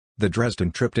The Dresden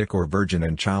Triptych or Virgin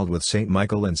and Child with St.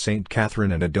 Michael and St.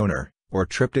 Catherine and a Donor, or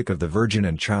Triptych of the Virgin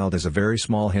and Child is a very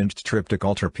small hinged triptych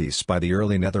altarpiece by the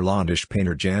early Netherlandish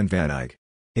painter Jan van Eyck.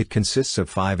 It consists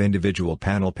of 5 individual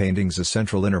panel paintings, a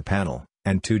central inner panel,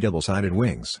 and 2 double-sided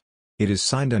wings. It is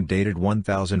signed and dated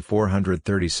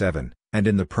 1437, and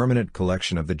in the permanent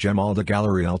collection of the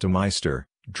Gemäldegalerie Altemeister,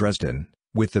 Dresden,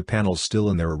 with the panels still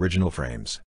in their original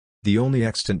frames. The only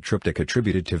extant triptych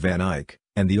attributed to Van Eyck,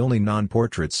 and the only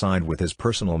non-portrait signed with his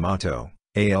personal motto,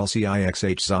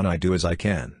 ALCIXH Zon I do as I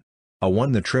can.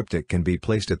 The triptych can be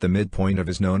placed at the midpoint of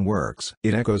his known works.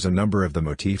 It echoes a number of the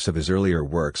motifs of his earlier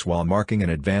works while marking an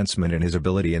advancement in his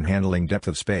ability in handling depth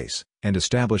of space, and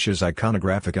establishes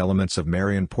iconographic elements of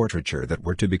Marian portraiture that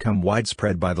were to become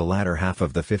widespread by the latter half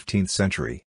of the 15th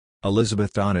century.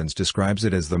 Elizabeth Donans describes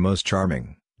it as the most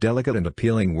charming, delicate and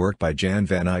appealing work by Jan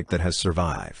van Eyck that has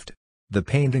survived. The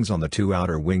paintings on the 2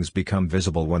 outer wings become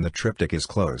visible when the triptych is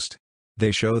closed.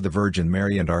 They show the Virgin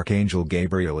Mary and Archangel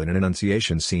Gabriel in an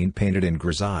Annunciation scene painted in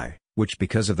grisaille, which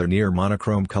because of their near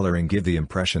monochrome coloring give the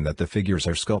impression that the figures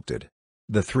are sculpted.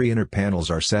 The 3 inner panels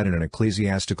are set in an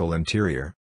ecclesiastical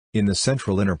interior. In the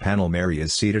central inner panel Mary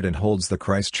is seated and holds the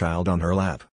Christ child on her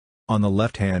lap. On the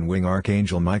left-hand wing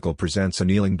Archangel Michael presents a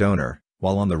kneeling donor,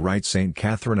 while on the right St.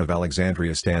 Catherine of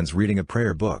Alexandria stands reading a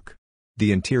prayer book.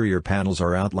 The interior panels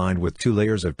are outlined with 2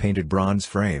 layers of painted bronze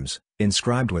frames,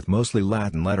 inscribed with mostly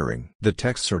Latin lettering. The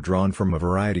texts are drawn from a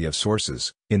variety of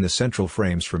sources, in the central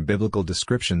frames from biblical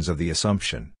descriptions of the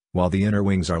Assumption, while the inner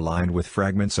wings are lined with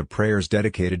fragments of prayers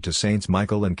dedicated to Saints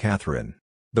Michael and Catherine.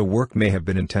 The work may have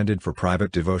been intended for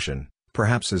private devotion,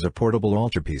 perhaps as a portable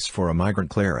altarpiece for a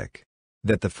migrant cleric.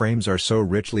 That the frames are so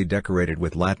richly decorated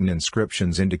with Latin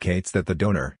inscriptions indicates that the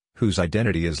donor, whose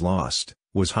identity is lost,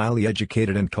 was highly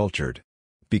educated and cultured.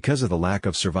 Because of the lack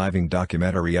of surviving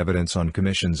documentary evidence on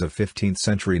commissions of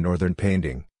 15th-century northern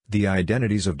painting, the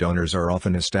identities of donors are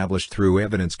often established through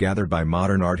evidence gathered by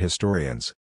modern art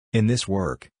historians. In this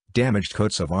work, damaged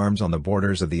coats of arms on the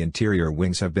borders of the interior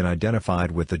wings have been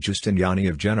identified with the Giustiniani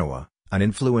of Genoa, an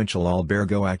influential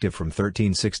albergo active from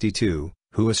 1362,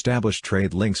 who established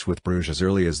trade links with Bruges as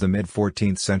early as the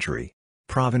mid-14th century.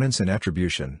 Provenance and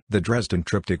attribution. The Dresden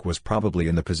Triptych was probably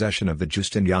in the possession of the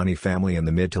Giustiniani family in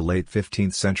the mid to late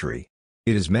 15th century.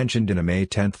 It is mentioned in a May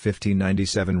 10,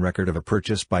 1597 record of a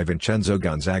purchase by Vincenzo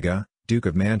Gonzaga, Duke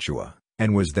of Mantua,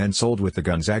 and was then sold with the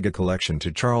Gonzaga collection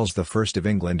to Charles I of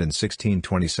England in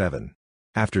 1627.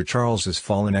 After Charles's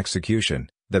fall and execution,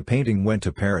 the painting went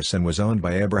to Paris and was owned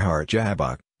by Eberhard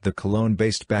Jabach, the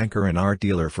Cologne-based banker and art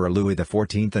dealer for Louis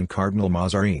XIV and Cardinal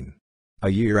Mazarin. A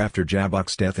year after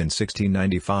Jabach's death in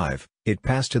 1695, it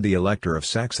passed to the Elector of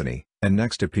Saxony, and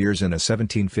next appears in a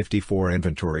 1754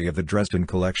 inventory of the Dresden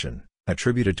collection,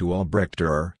 attributed to Albrecht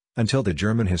Dürer, until the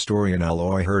German historian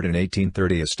Aloy Herd in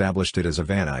 1830 established it as a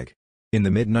Van Eyck. In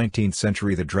the mid-19th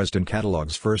century the Dresden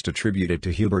catalogues first attributed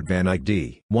to Hubert van Eyck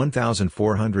d.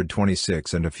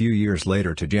 1426 and a few years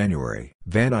later to January.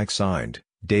 Van Eyck signed,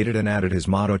 dated and added his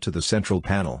motto to the central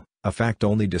panel, a fact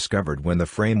only discovered when the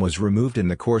frame was removed in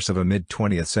the course of a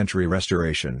mid-20th century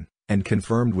restoration, and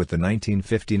confirmed with the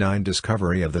 1959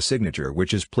 discovery of the signature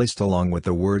which is placed along with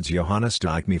the words Johannes de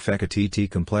Eyck me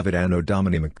fecit complevid anno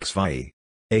domini mxvi.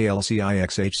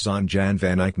 ALCIXH Zon Jan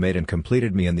van Eyck made and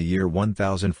completed me in the year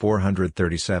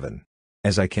 1437.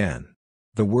 As I can.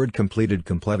 The word completed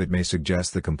complevid may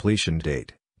suggest the completion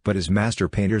date, but as master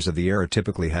painters of the era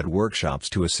typically had workshops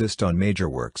to assist on major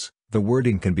works, the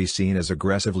wording can be seen as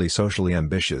aggressively socially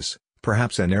ambitious,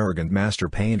 perhaps an arrogant master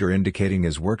painter indicating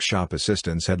his workshop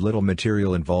assistants had little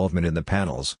material involvement in the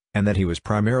panels, and that he was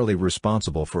primarily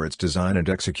responsible for its design and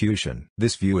execution.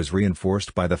 This view is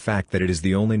reinforced by the fact that it is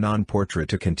the only non-portrait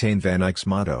to contain Van Eyck's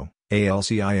motto,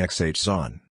 ALCIXH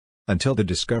Zon. Until the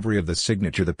discovery of the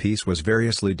signature the piece was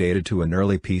variously dated to an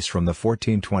early piece from the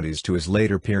 1420s to his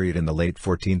later period in the late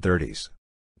 1430s.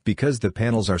 Because the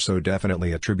panels are so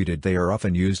definitely attributed they are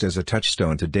often used as a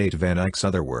touchstone to date Van Eyck's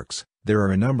other works. There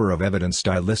are a number of evident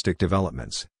stylistic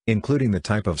developments, including the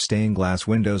type of stained glass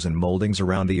windows and moldings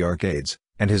around the arcades,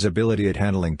 and his ability at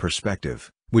handling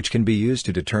perspective, which can be used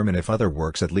to determine if other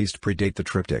works at least predate the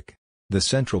triptych. The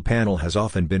central panel has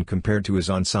often been compared to his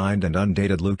unsigned and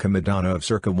undated Lucca Madonna of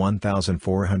circa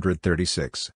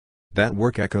 1436. That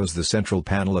work echoes the central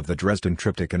panel of the Dresden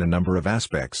Triptych in a number of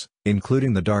aspects,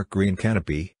 including the dark green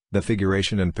canopy, the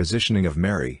figuration and positioning of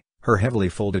Mary, her heavily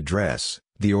folded dress,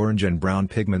 the orange and brown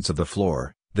pigments of the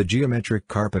floor, the geometric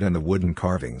carpet and the wooden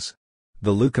carvings.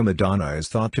 The Lucca Madonna is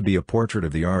thought to be a portrait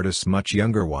of the artist's much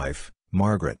younger wife,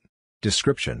 Margaret.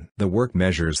 Description: the work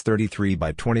measures 33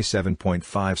 by 27.5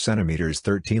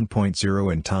 cm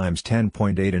 13.0 in x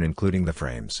 10.8 and including the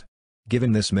frames.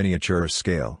 Given this miniature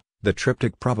scale, the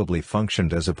triptych probably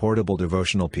functioned as a portable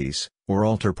devotional piece, or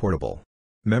altar portable.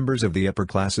 Members of the upper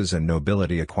classes and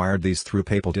nobility acquired these through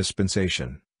papal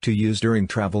dispensation, to use during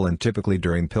travel and typically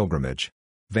during pilgrimage.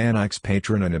 Van Eyck's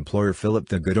patron and employer Philip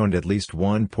the Good owned at least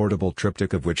one portable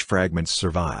triptych of which fragments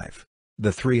survive.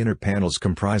 The three inner panels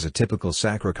comprise a typical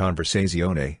Sacra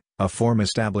Conversazione, a form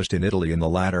established in Italy in the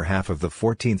latter half of the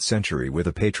 14th century with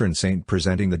a patron saint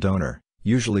presenting the donor,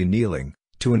 usually kneeling,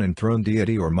 to an enthroned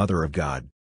deity or Mother of God.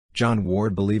 John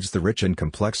Ward believes the rich and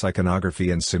complex iconography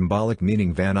and symbolic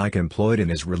meaning Van Eyck employed in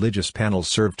his religious panels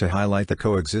served to highlight the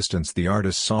coexistence the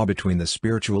artist saw between the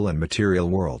spiritual and material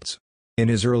worlds. In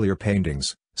his earlier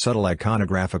paintings, subtle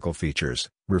iconographical features,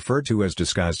 referred to as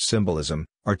disguised symbolism,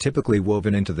 are typically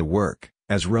woven into the work,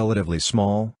 as relatively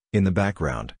small, in the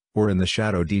background, or in the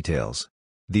shadow details.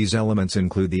 These elements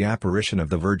include the apparition of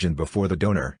the Virgin before the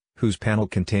donor, whose panel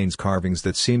contains carvings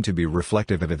that seem to be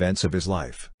reflective of events of his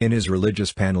life. In his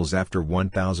religious panels after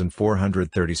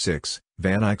 1436,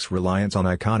 Van Eyck's reliance on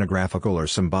iconographical or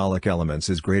symbolic elements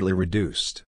is greatly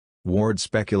reduced. Ward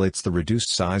speculates the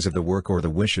reduced size of the work or the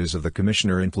wishes of the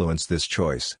commissioner influenced this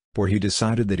choice, for he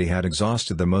decided that he had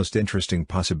exhausted the most interesting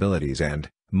possibilities and,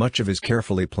 much of his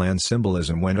carefully planned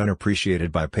symbolism went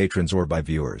unappreciated by patrons or by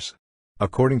viewers.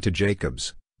 According to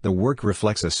Jacobs, the work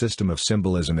reflects a system of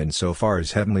symbolism insofar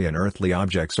as heavenly and earthly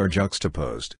objects are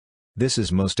juxtaposed. This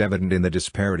is most evident in the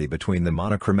disparity between the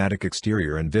monochromatic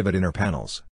exterior and vivid inner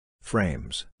panels.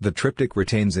 Frames. The triptych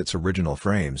retains its original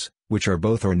frames, which are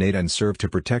both ornate and serve to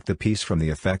protect the piece from the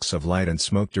effects of light and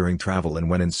smoke during travel and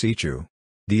when in situ.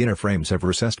 The inner frames have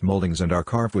recessed moldings and are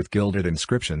carved with gilded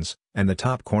inscriptions, and the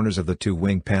top corners of the two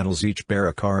wing panels each bear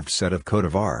a carved set of coat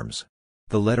of arms.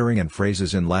 The lettering and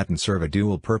phrases in Latin serve a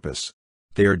dual purpose.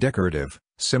 They are decorative,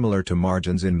 similar to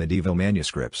margins in medieval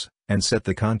manuscripts, and set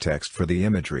the context for the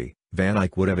imagery. Van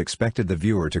Eyck would have expected the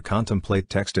viewer to contemplate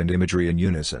text and imagery in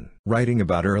unison. Writing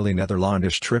about early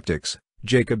Netherlandish triptychs,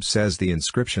 Jacobs says the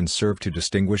inscriptions serve to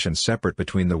distinguish and separate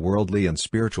between the worldly and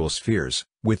spiritual spheres,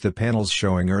 with the panels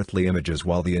showing earthly images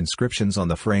while the inscriptions on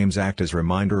the frames act as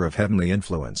reminder of heavenly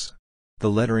influence. The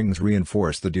letterings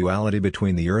reinforce the duality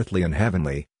between the earthly and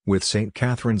heavenly, with St.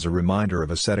 Catherine's a reminder of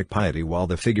ascetic piety while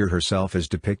the figure herself is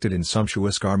depicted in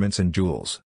sumptuous garments and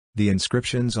jewels. The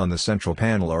inscriptions on the central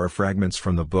panel are fragments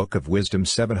from the Book of Wisdom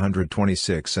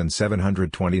 726 and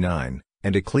 729,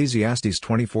 and Ecclesiastes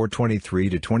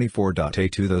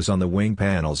 24:23-24.A2. Those on the wing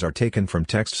panels are taken from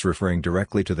texts referring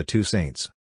directly to the two saints.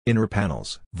 Inner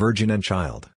panels. Virgin and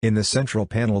Child. In the central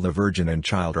panel the Virgin and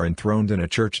Child are enthroned in a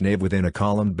church nave within a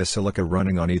columned basilica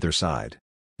running on either side.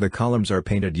 The columns are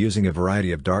painted using a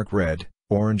variety of dark red,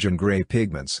 orange and gray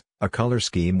pigments, a color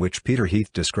scheme which Peter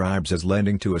Heath describes as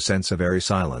lending to a sense of airy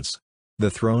silence.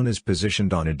 The throne is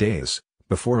positioned on a dais,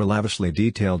 before a lavishly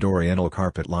detailed oriental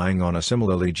carpet lying on a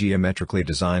similarly geometrically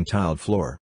designed tiled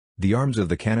floor. The arms of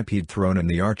the canopied throne and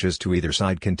the arches to either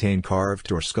side contain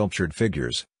carved or sculptured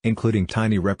figures, including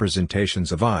tiny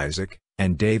representations of Isaac,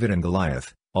 and David and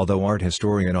Goliath, although art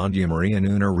historian Andrea Maria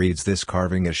Nooner reads this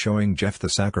carving as showing Jephthah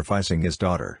sacrificing his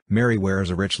daughter. Mary wears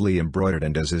a richly embroidered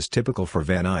and, as is typical for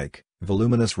Van Eyck,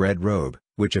 voluminous red robe,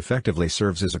 which effectively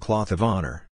serves as a cloth of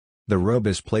honor. The robe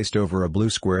is placed over a blue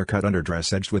square-cut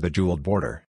underdress edged with a jeweled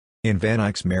border. In Van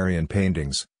Eyck's Marian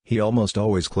paintings, he almost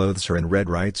always clothes her in red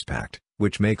rites packed,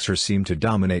 which makes her seem to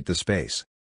dominate the space.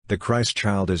 The Christ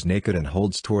child is naked and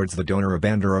holds towards the donor a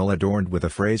banderole adorned with a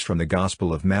phrase from the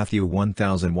Gospel of Matthew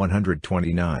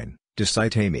 1129,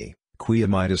 Decite me, quia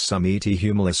mitis sum et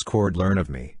humilis cord learn of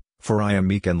me, for I am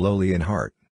meek and lowly in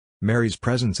heart. Mary's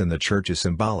presence in the church is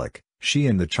symbolic. She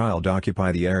and the child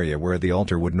occupy the area where the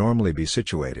altar would normally be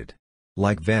situated.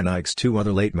 Like Van Eyck's two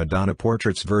other late Madonna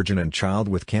portraits, Virgin and Child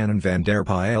with Canon van der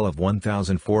Pijl of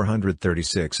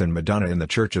 1436 and Madonna in the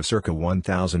Church of circa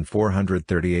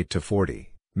 1438-40,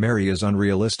 Mary is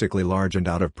unrealistically large and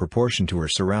out of proportion to her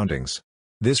surroundings.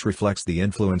 This reflects the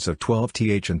influence of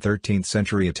 12th and 13th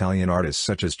century Italian artists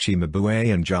such as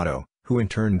Cimabue and Giotto, who in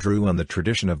turn drew on the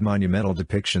tradition of monumental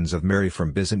depictions of Mary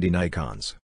from Byzantine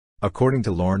icons. According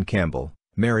to Lorne Campbell,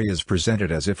 Mary is presented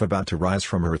as if about to rise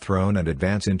from her throne and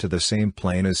advance into the same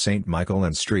plane as St. Michael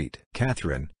and St.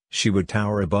 Catherine. She would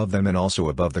tower above them and also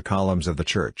above the columns of the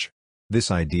church.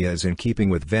 This idea is in keeping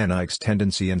with Van Eyck's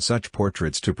tendency in such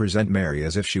portraits to present Mary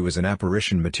as if she was an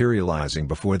apparition materializing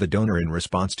before the donor in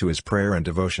response to his prayer and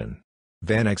devotion.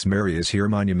 Van Eyck's Mary is here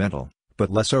monumental,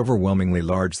 but less overwhelmingly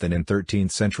large than in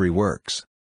 13th century works.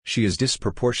 She is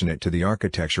disproportionate to the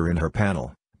architecture in her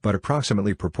panel, but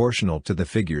approximately proportional to the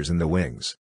figures in the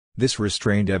wings. This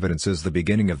restraint evidences the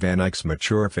beginning of Van Eyck's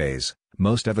mature phase,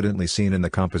 most evidently seen in the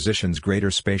composition's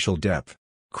greater spatial depth.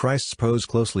 Christ's pose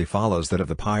closely follows that of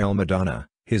the Pile Madonna.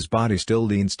 His body still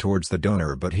leans towards the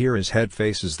donor, but here his head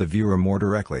faces the viewer more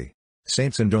directly.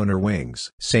 Saints and donor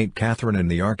wings. Saint Catherine and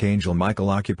the Archangel Michael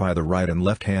occupy the right and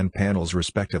left-hand panels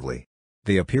respectively.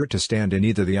 They appear to stand in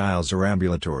either the aisles or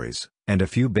ambulatories, and a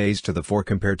few bays to the fore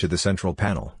compared to the central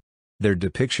panel. Their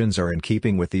depictions are in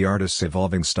keeping with the artist's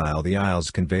evolving style. The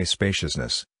aisles convey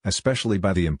spaciousness, especially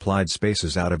by the implied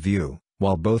spaces out of view,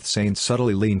 while both saints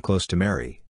subtly lean close to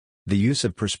Mary. The use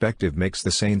of perspective makes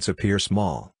the saints appear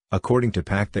small. According to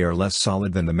Pack, they are less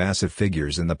solid than the massive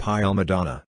figures in the Pile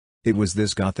Madonna. It was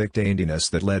this Gothic daintiness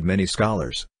that led many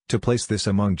scholars to place this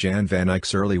among Jan van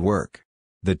Eyck's early work.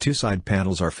 The two side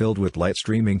panels are filled with light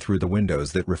streaming through the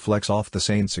windows that reflects off the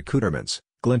saints' accoutrements,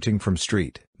 glinting from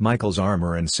St. Michael's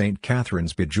armor and St.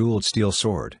 Catherine's bejeweled steel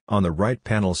sword. On the right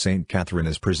panel, St. Catherine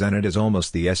is presented as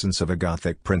almost the essence of a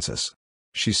Gothic princess.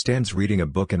 She stands reading a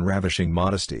book in ravishing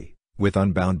modesty, with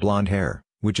unbound blonde hair,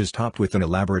 which is topped with an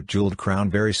elaborate jeweled crown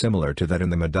very similar to that in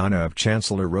the Madonna of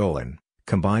Chancellor Rollin,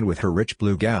 combined with her rich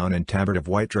blue gown and tabard of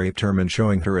white draped ermine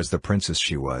showing her as the princess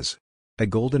she was. A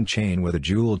golden chain with a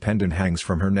jeweled pendant hangs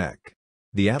from her neck.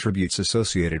 The attributes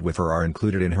associated with her are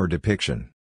included in her depiction.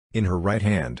 In her right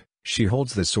hand, she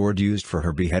holds the sword used for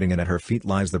her beheading, and at her feet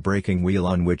lies the breaking wheel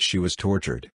on which she was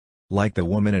tortured. Like the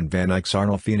woman in Van Eyck's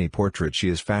Arnolfini portrait, she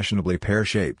is fashionably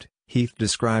pear-shaped. Heath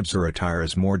describes her attire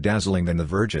as more dazzling than the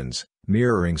Virgin's,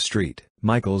 mirroring St.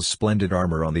 Michael's splendid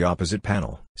armor on the opposite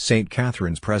panel. St.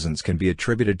 Catherine's presence can be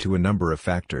attributed to a number of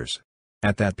factors.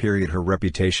 At that period her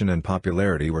reputation and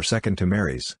popularity were second to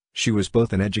Mary's. She was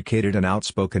both an educated and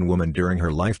outspoken woman during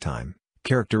her lifetime,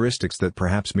 characteristics that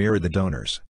perhaps mirrored the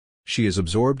donor's. She is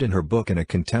absorbed in her book in a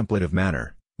contemplative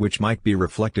manner, which might be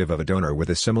reflective of a donor with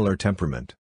a similar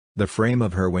temperament. The frame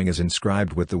of her wing is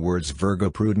inscribed with the words Virgo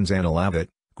prudens annulavit,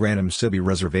 granum sibi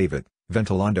reservavit,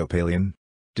 ventilando pallium.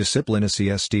 Disciplina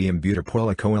est imbuta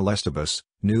prole coelestibus,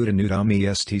 nuda nudam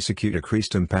est secuta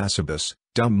Christum passibus,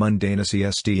 dum mundanus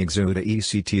est exuda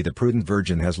ect. The prudent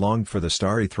Virgin has longed for the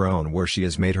starry throne where she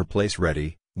has made her place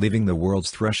ready, leaving the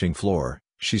world's threshing floor.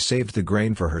 She saved the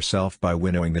grain for herself by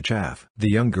winnowing the chaff.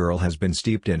 The young girl has been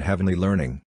steeped in heavenly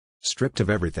learning. Stripped of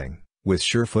everything, with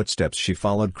sure footsteps she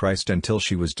followed Christ until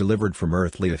she was delivered from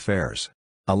earthly affairs.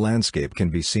 A landscape can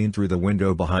be seen through the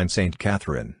window behind St.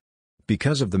 Catherine.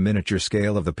 Because of the miniature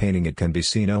scale of the painting, it can be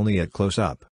seen only at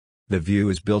close-up. The view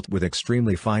is built with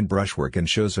extremely fine brushwork and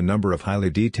shows a number of highly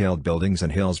detailed buildings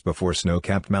and hills before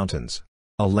snow-capped mountains.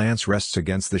 A lance rests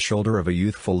against the shoulder of a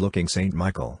youthful-looking St.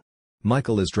 Michael.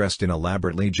 Michael is dressed in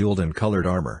elaborately jeweled and colored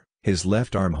armor, his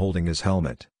left arm holding his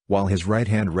helmet, while his right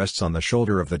hand rests on the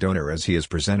shoulder of the donor as he is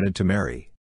presented to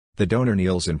Mary. The donor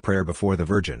kneels in prayer before the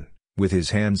Virgin, with his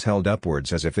hands held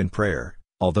upwards as if in prayer,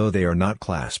 although they are not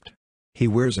clasped. He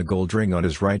wears a gold ring on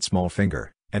his right small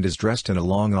finger, and is dressed in a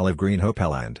long olive green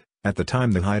houppelande, at the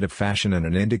time the height of fashion and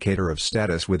an indicator of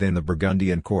status within the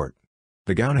Burgundian court.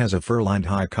 The gown has a fur-lined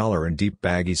high collar and deep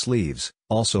baggy sleeves,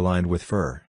 also lined with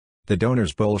fur. The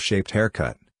donor's bowl-shaped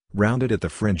haircut, rounded at the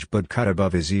fringe but cut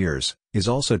above his ears, is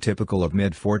also typical of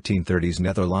mid-1430s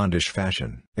Netherlandish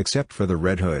fashion. Except for the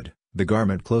red hood, the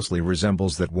garment closely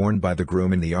resembles that worn by the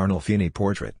groom in the Arnolfini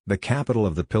portrait. The capital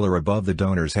of the pillar above the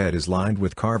donor's head is lined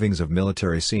with carvings of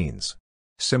military scenes.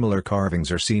 Similar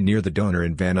carvings are seen near the donor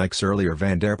in Van Eyck's earlier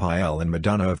Van der Pijl and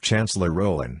Madonna of Chancellor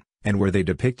Rollin, and where they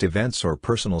depict events or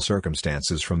personal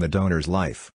circumstances from the donor's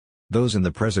life. Those in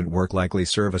the present work likely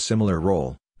serve a similar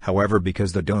role, however,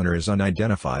 because the donor is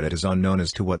unidentified, it is unknown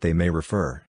as to what they may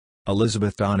refer.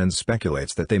 Elizabeth Donnan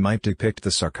speculates that they might depict the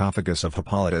sarcophagus of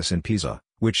Hippolytus in Pisa,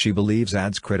 which she believes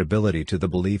adds credibility to the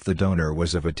belief the donor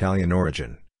was of Italian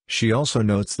origin. She also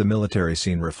notes the military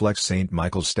scene reflects St.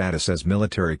 Michael's status as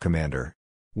military commander.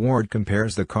 Ward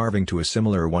compares the carving to a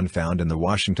similar one found in the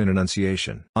Washington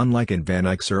Annunciation. Unlike in Van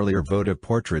Eyck's earlier votive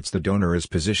portraits, the donor is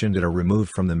positioned at a remove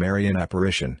from the Marian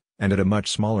apparition, and at a much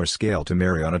smaller scale to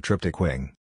Mary on a triptych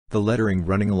wing. The lettering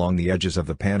running along the edges of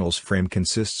the panel's frame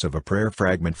consists of a prayer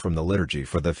fragment from the liturgy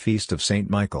for the feast of St.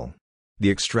 Michael. The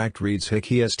extract reads: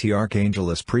 Hic est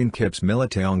Archangelus principes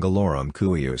milite angelorum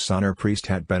cuius honor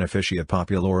priestat beneficia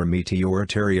populorum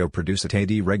meteoritario producit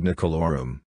ad regna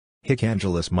colorum. Hic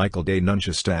Angelus Michael de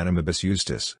nuncius animibus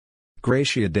justus.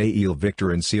 Gratia Dei il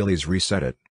victor in celis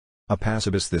resedet. A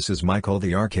passibus. This is Michael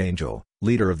the Archangel,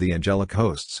 leader of the angelic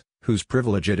hosts, whose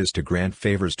privilege it is to grant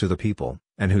favors to the people,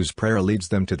 and whose prayer leads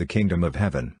them to the kingdom of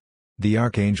heaven. The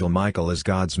Archangel Michael is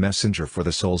God's messenger for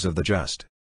the souls of the just.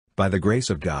 By the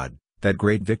grace of God, that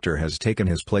great victor has taken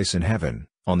his place in heaven,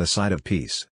 on the side of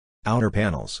peace. Outer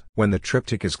panels. When the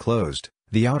triptych is closed,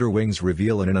 the outer wings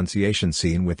reveal an Annunciation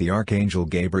scene with the Archangel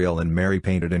Gabriel and Mary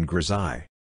painted in grisaille.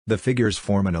 The figures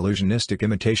form an illusionistic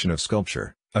imitation of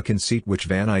sculpture, a conceit which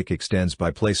Van Eyck extends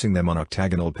by placing them on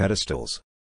octagonal pedestals.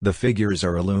 The figures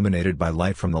are illuminated by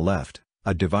light from the left,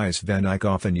 a device Van Eyck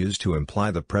often used to imply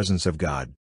the presence of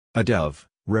God. A dove,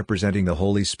 representing the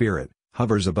Holy Spirit,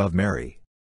 hovers above Mary.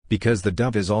 Because the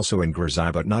dove is also in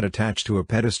grisaille but not attached to a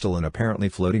pedestal and apparently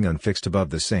floating unfixed above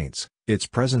the saints, its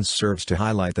presence serves to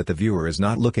highlight that the viewer is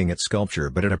not looking at sculpture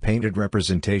but at a painted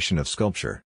representation of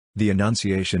sculpture. The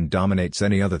Annunciation dominates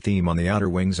any other theme on the outer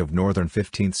wings of northern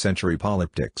 15th century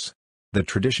polyptychs. The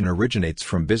tradition originates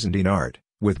from Byzantine art,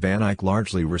 with Van Eyck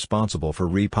largely responsible for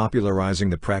repopularizing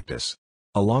the practice.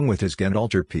 Along with his Ghent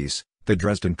altarpiece, the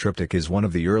Dresden Triptych is one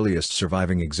of the earliest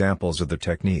surviving examples of the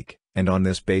technique, and on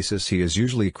this basis he is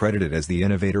usually credited as the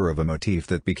innovator of a motif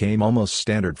that became almost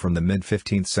standard from the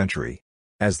mid-15th century.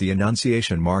 As the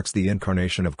Annunciation marks the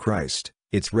incarnation of Christ,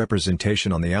 its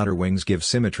representation on the outer wings gives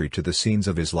symmetry to the scenes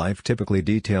of his life typically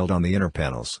detailed on the inner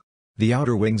panels. The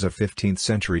outer wings of 15th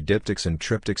century diptychs and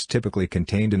triptychs typically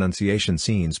contained Annunciation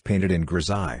scenes painted in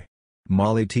grisaille.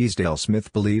 Molly Teasdale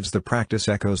Smith believes the practice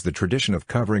echoes the tradition of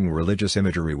covering religious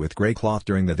imagery with grey cloth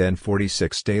during the then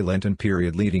 46-day Lenten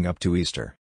period leading up to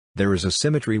Easter. There is a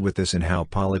symmetry with this in how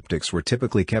polyptychs were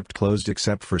typically kept closed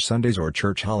except for Sundays or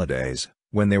church holidays,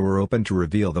 when they were open to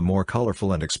reveal the more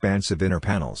colorful and expansive inner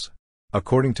panels.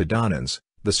 According to Donans,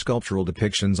 the sculptural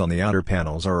depictions on the outer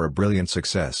panels are a brilliant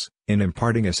success, in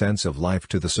imparting a sense of life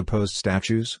to the supposed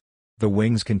statues. The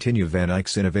wings continue Van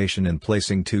Eyck's innovation in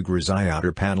placing two grisaille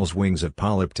outer panels wings of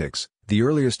polyptychs, the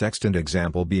earliest extant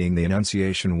example being the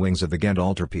Annunciation wings of the Ghent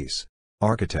altarpiece.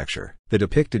 Architecture. The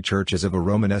depicted church is of a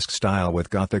Romanesque style with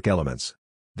Gothic elements.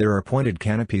 There are pointed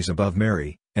canopies above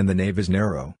Mary, and the nave is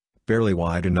narrow, barely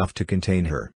wide enough to contain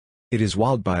her. It is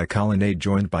walled by a colonnade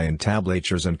joined by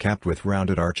entablatures and capped with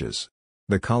rounded arches.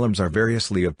 The columns are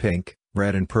variously of pink,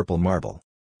 red and purple marble.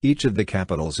 Each of the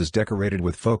capitals is decorated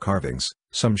with faux carvings,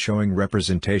 some showing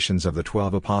representations of the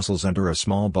 12 apostles under a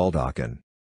small baldachin.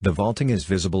 The vaulting is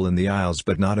visible in the aisles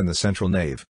but not in the central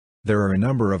nave. There are a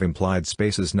number of implied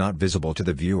spaces not visible to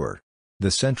the viewer.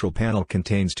 The central panel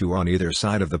contains two on either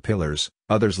side of the pillars,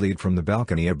 others lead from the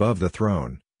balcony above the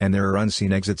throne, and there are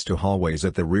unseen exits to hallways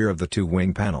at the rear of the two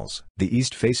wing panels. The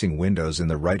east-facing windows in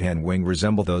the right-hand wing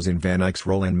resemble those in Van Eyck's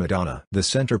Roland Madonna. The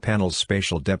center panel's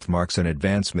spatial depth marks an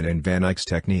advancement in Van Eyck's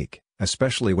technique,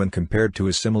 especially when compared to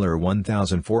a similar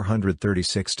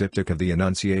 1436 diptych of the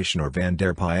Annunciation or Van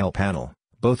der Pijl panel,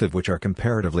 both of which are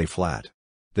comparatively flat.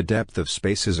 The depth of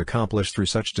space is accomplished through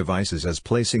such devices as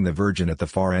placing the Virgin at the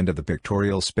far end of the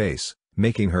pictorial space,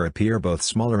 making her appear both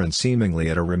smaller and seemingly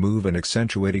at a remove and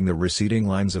accentuating the receding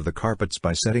lines of the carpets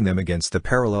by setting them against the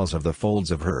parallels of the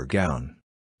folds of her gown.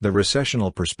 The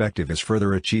recessional perspective is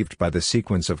further achieved by the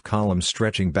sequence of columns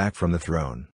stretching back from the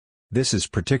throne. This is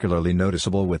particularly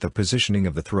noticeable with the positioning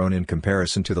of the throne in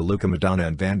comparison to the Lucca Madonna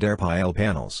and Van der Pijl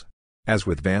panels. As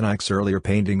with Van Eyck's earlier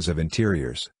paintings of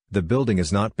interiors, the building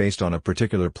is not based on a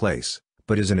particular place,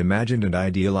 but is an imagined and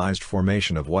idealized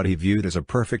formation of what he viewed as a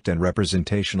perfect and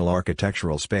representational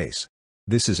architectural space.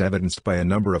 This is evidenced by a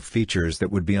number of features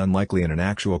that would be unlikely in an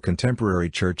actual contemporary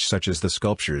church, such as the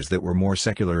sculptures that were more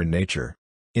secular in nature.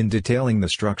 In detailing the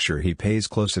structure he pays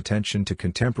close attention to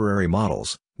contemporary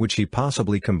models, which he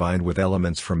possibly combined with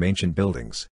elements from ancient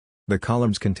buildings. The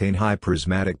columns contain high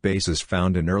prismatic bases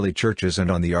found in early churches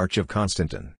and on the Arch of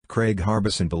Constantine. Craig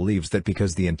Harbison believes that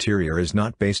because the interior is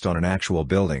not based on an actual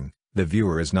building, the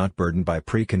viewer is not burdened by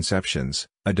preconceptions,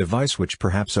 a device which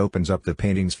perhaps opens up the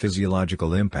painting's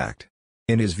physiological impact.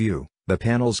 In his view, the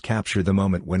panels capture the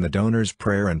moment when the donor's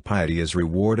prayer and piety is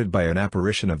rewarded by an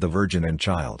apparition of the Virgin and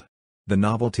Child. The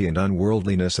novelty and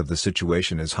unworldliness of the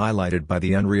situation is highlighted by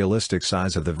the unrealistic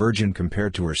size of the Virgin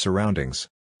compared to her surroundings.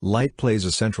 Light plays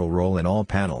a central role in all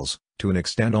panels, to an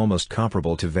extent almost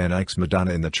comparable to Van Eyck's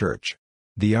Madonna in the church.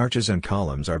 The arches and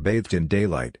columns are bathed in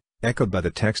daylight, echoed by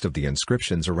the text of the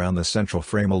inscriptions around the central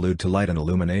frame allude to light and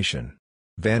illumination.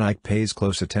 Van Eyck pays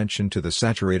close attention to the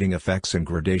saturating effects and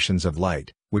gradations of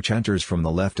light, which enters from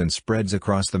the left and spreads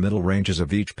across the middle ranges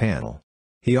of each panel.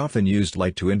 He often used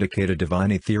light to indicate a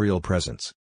divine ethereal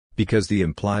presence. Because the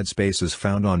implied spaces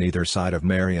found on either side of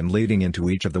Mary and leading into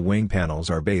each of the wing panels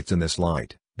are bathed in this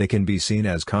light, they can be seen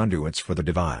as conduits for the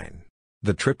divine.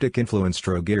 The triptych influenced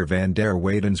Rogier van der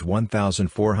Weyden's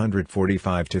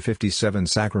 1445-57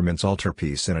 Sacraments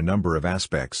altarpiece in a number of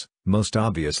aspects, most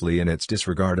obviously in its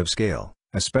disregard of scale,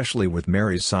 especially with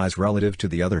Mary's size relative to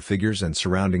the other figures and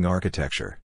surrounding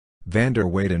architecture. Van der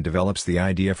Weyden develops the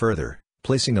idea further,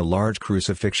 placing a large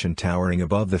crucifixion towering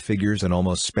above the figures and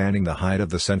almost spanning the height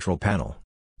of the central panel.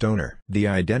 Donor. The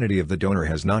identity of the donor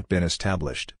has not been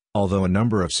established, although a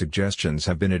number of suggestions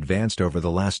have been advanced over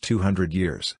the last 200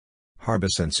 years.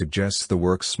 Harbison suggests the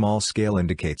work's small scale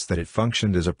indicates that it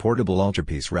functioned as a portable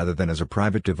altarpiece rather than as a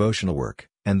private devotional work,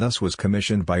 and thus was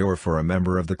commissioned by or for a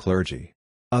member of the clergy.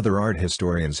 Other art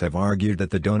historians have argued that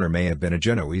the donor may have been a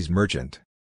Genoese merchant.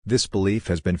 This belief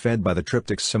has been fed by the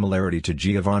triptych's similarity to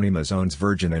Giovanni Mazzone's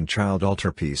Virgin and Child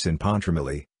altarpiece in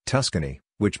Pontremoli, Tuscany,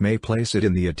 which may place it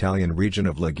in the Italian region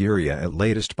of Liguria at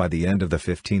latest by the end of the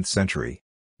 15th century.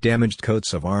 Damaged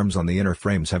coats of arms on the inner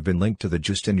frames have been linked to the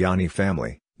Giustiniani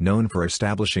family, known for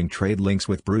establishing trade links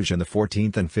with Bruges in the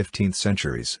 14th and 15th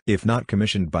centuries. If not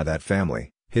commissioned by that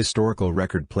family, historical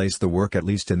record placed the work at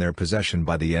least in their possession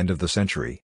by the end of the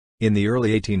century. In the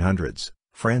early 1800s,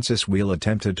 Francis Wheel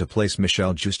attempted to place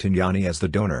Michel Giustiniani as the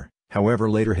donor, however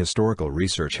later historical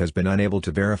research has been unable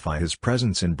to verify his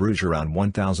presence in Bruges around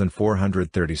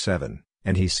 1437,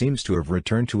 and he seems to have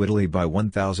returned to Italy by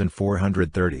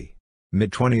 1430.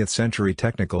 Mid-20th century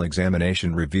technical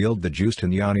examination revealed the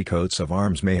Giustiniani coats of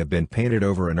arms may have been painted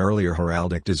over an earlier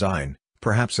heraldic design,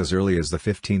 perhaps as early as the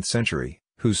 15th century,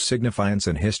 whose significance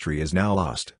and history is now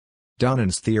lost.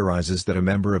 Donans theorizes that a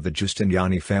member of the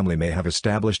Giustiniani family may have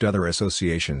established other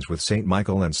associations with St.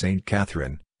 Michael and St.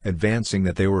 Catherine, advancing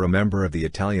that they were a member of the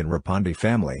Italian Rapondi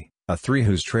family, a three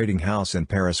whose trading house in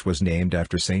Paris was named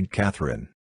after St. Catherine.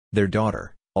 Their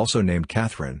daughter, also named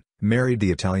Catherine, married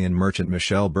the Italian merchant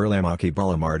Michel Berlamacchi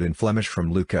Ballamard in Flemish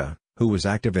from Lucca, who was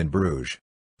active in Bruges.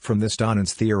 From this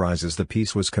Donans theorizes the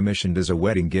piece was commissioned as a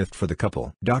wedding gift for the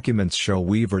couple. Documents show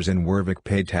weavers in Wervik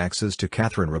paid taxes to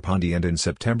Catherine Rapondi, and in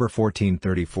September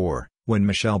 1434, when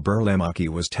Michel Berlamacchi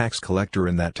was tax collector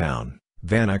in that town,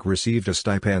 Van Eyck received a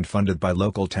stipend funded by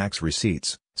local tax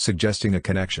receipts, suggesting a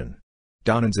connection.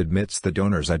 Donans admits the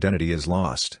donor's identity is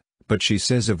lost, but she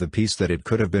says of the piece that it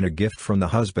could have been a gift from the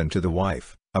husband to the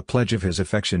wife, a pledge of his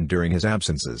affection during his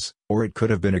absences, or it could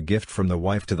have been a gift from the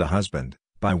wife to the husband,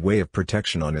 by way of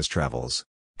protection on his travels.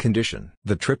 Condition: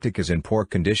 the triptych is in poor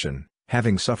condition,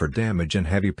 having suffered damage and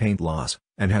heavy paint loss,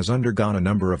 and has undergone a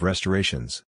number of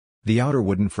restorations. The outer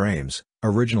wooden frames,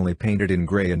 originally painted in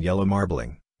gray and yellow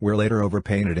marbling, were later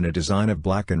overpainted in a design of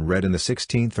black and red in the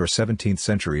 16th or 17th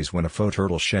centuries when a faux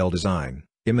turtle shell design,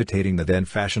 imitating the then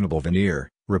fashionable veneer,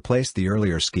 replaced the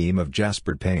earlier scheme of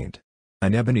jaspered paint.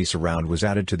 An ebony surround was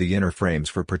added to the inner frames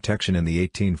for protection in the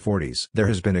 1840s. There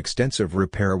has been extensive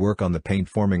repair work on the paint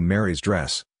forming Mary's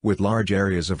dress, with large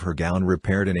areas of her gown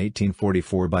repaired in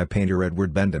 1844 by painter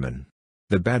Edward Bendeman.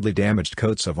 The badly damaged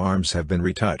coats of arms have been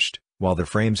retouched, while the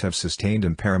frames have sustained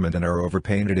impairment and are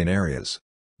overpainted in areas.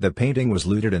 The painting was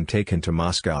looted and taken to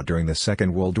Moscow during the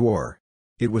Second World War.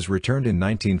 It was returned in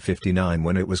 1959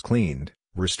 when it was cleaned,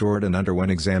 restored and underwent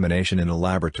examination in a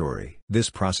laboratory. This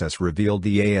process revealed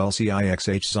the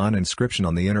ALCIXH Zahn inscription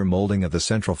on the inner molding of the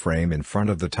central frame in front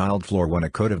of the tiled floor when a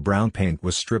coat of brown paint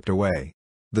was stripped away.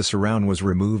 The surround was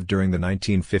removed during the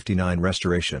 1959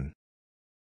 restoration.